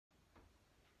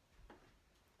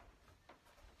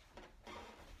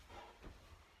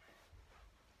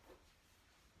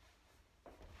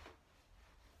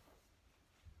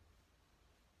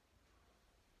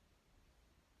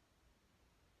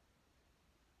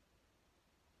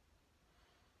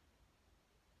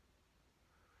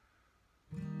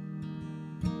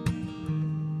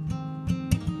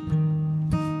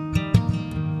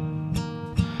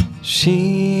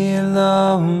She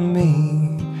loved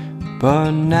me,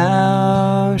 but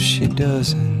now she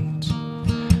doesn't.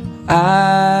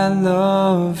 I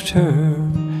loved her,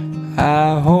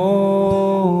 I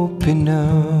hope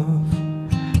enough.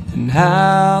 And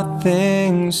how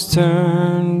things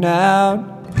turned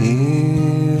out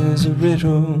is a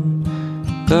riddle.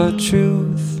 The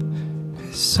truth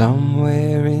is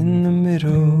somewhere in the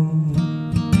middle.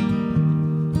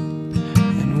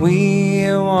 And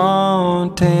we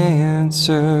want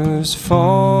answers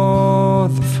for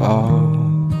the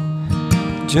fall,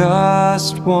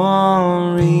 just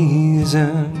one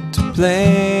reason to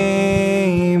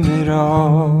blame it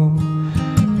all.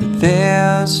 But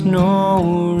there's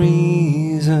no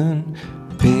reason,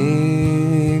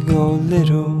 big or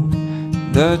little.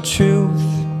 The truth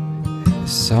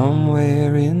is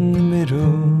somewhere in the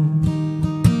middle.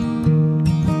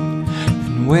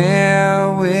 And where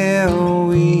will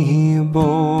we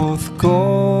both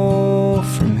go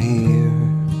from here?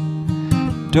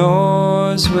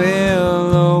 Doors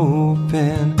will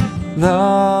open,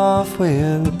 love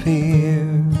will appear.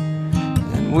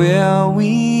 And will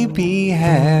we be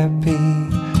happy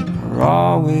or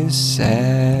always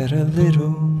sad a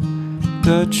little?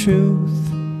 The truth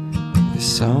is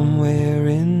somewhere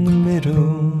in the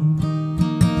middle.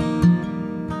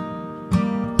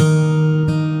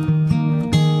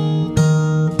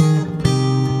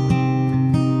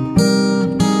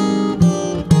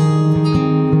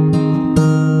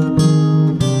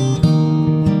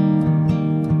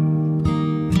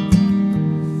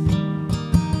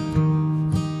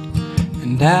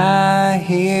 And I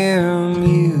hear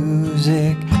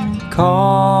music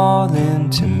calling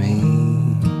to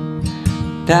me,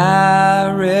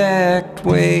 direct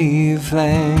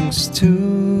wavelengths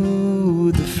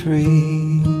to the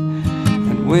free.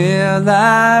 And will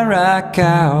I rock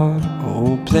out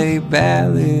or play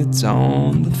ballads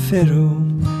on the fiddle?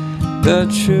 The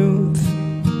truth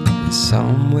is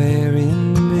somewhere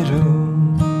in the middle.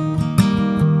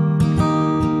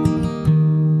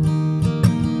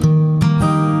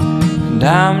 And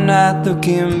I'm not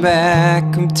looking back,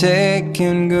 I'm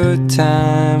taking good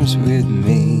times with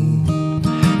me.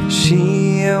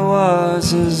 She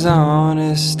was as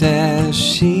honest as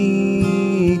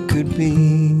she could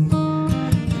be.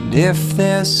 And if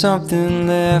there's something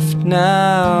left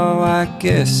now, I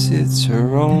guess it's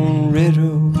her own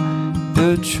riddle.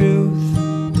 The truth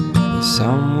is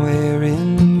somewhere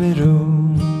in the middle.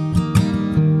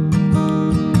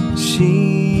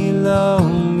 She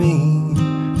loved me,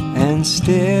 and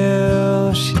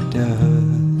still she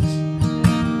does.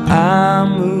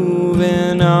 I'm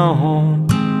moving on,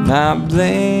 not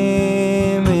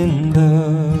blaming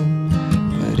love,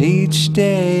 but each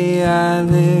day I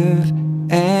live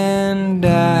and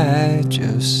die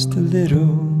just a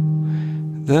little.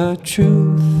 The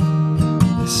truth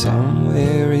is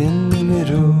somewhere in the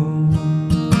middle.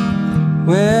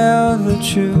 Well, the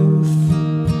truth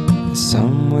is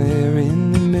somewhere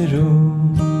in the middle.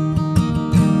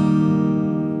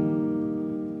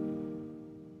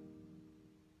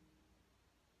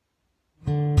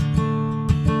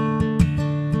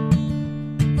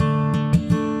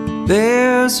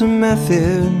 There's a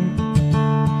method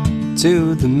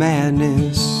to the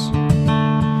madness,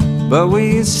 but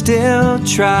we still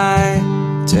try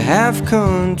to have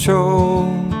control.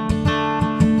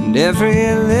 And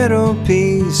every little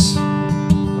piece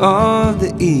of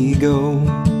the ego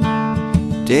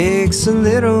takes a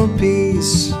little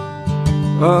piece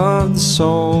of the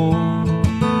soul.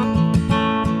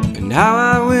 And how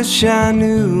I wish I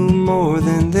knew more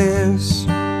than this.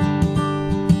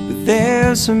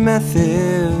 There's a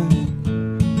method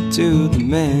to the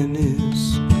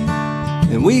madness,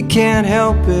 and we can't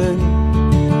help it.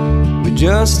 We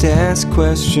just ask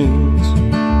questions,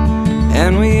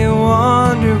 and we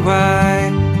wonder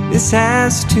why this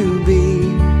has to be.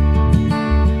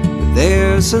 But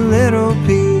there's a little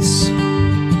piece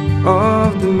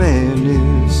of the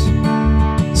madness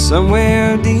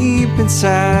somewhere deep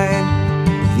inside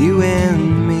you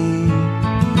and me.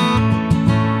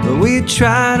 We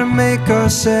try to make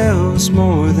ourselves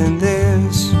more than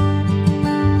this,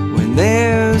 when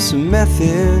there's a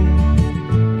method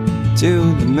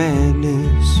to the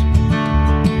madness.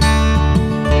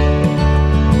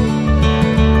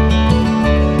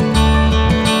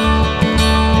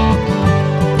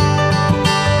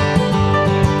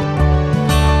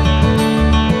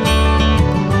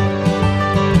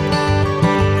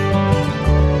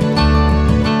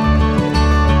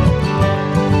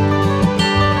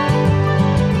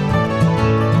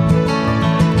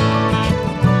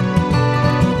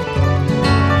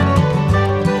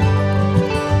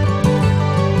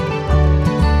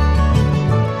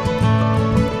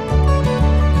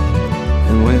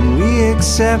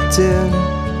 accepted.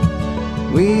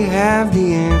 We have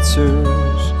the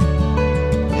answers,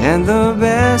 and the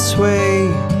best way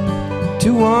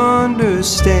to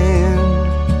understand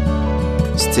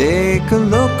is take a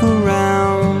look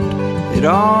around at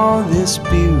all this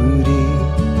beauty,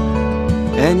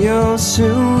 and you'll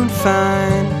soon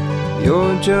find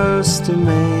you're just a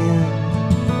man.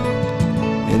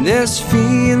 And this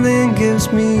feeling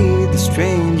gives me the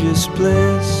strangest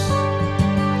bliss,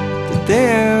 that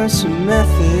there's a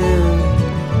method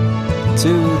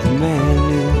to the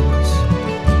madness.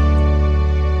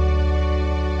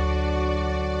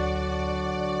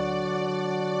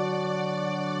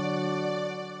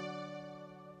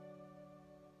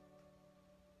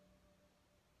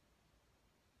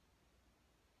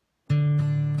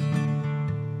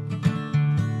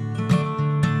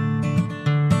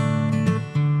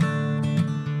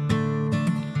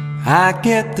 I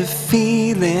get the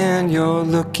feeling you're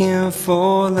looking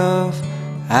for love.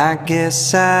 I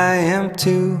guess I am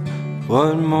too.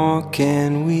 What more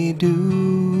can we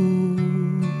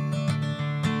do?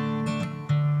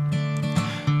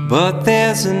 But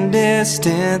there's a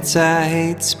distance I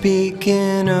hate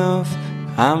speaking of.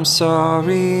 I'm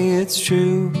sorry, it's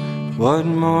true. What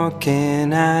more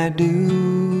can I do?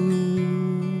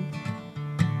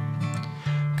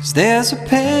 'Cause there's a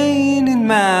pain in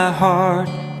my heart,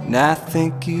 and I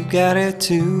think you got it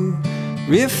too.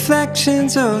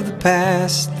 Reflections of the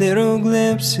past, little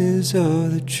glimpses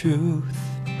of the truth.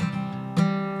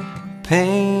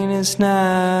 Pain is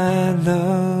not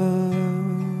love.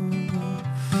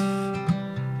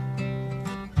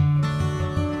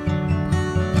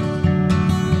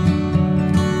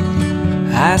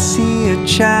 I see a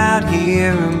child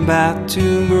here about to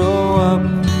grow up.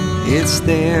 It's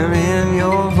there in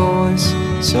your voice,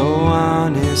 so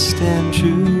honest and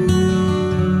true.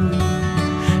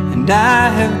 And I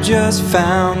have just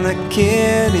found the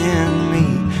kid in me,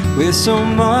 with so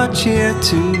much here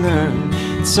to learn,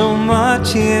 so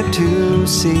much here to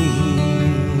see.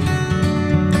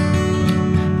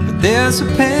 But there's a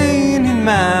pain in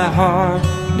my heart,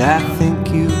 and I think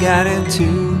you got it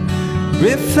too.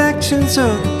 Reflections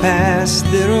of the past,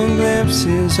 little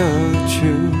glimpses of the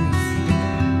truth.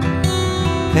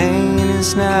 Pain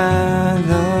is not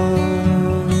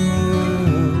love.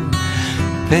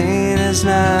 Pain is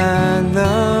not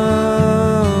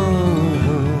love.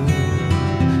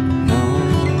 No.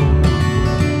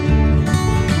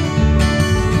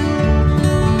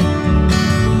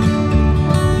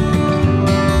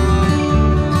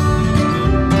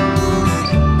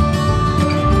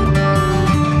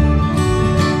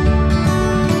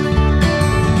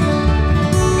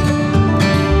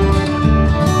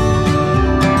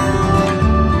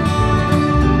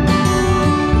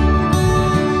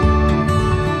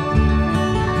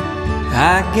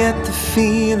 I get the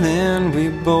feeling we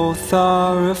both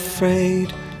are afraid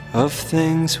of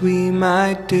things we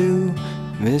might do,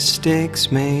 mistakes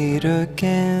made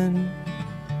again.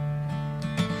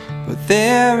 But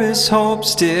there is hope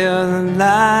still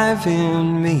alive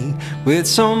in me, with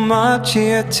so much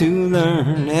here to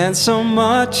learn and so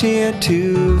much here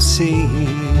to see.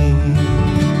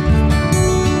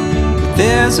 But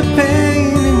there's a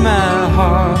pain in my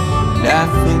heart, and I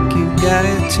think you got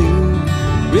it too.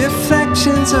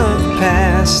 Reflections of the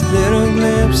past, little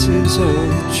glimpses of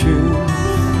the truth.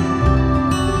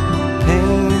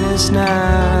 Pain is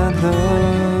not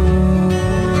love.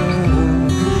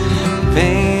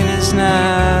 Pain is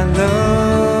not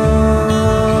love.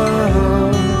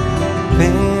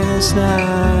 Pain is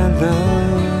not love.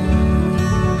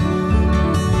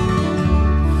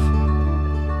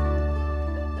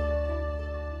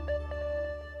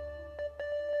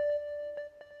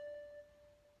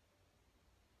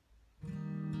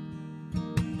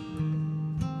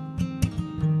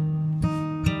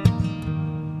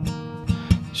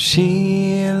 She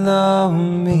loved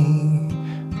me,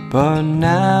 but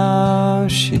now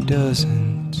she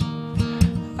doesn't.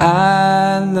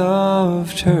 I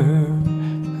loved her,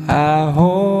 I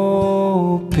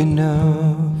hope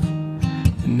enough.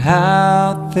 And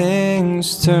how things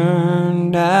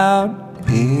turned out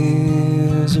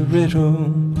is a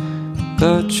riddle.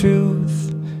 The truth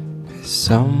is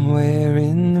somewhere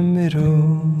in the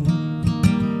middle.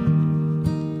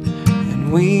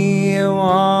 We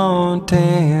want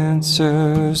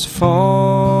answers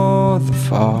for the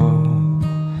fall,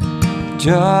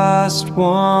 just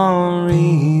one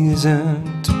reason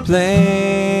to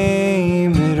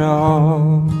blame it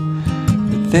all.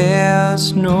 But there's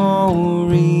no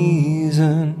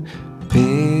reason,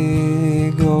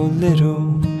 big or little.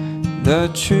 The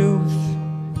truth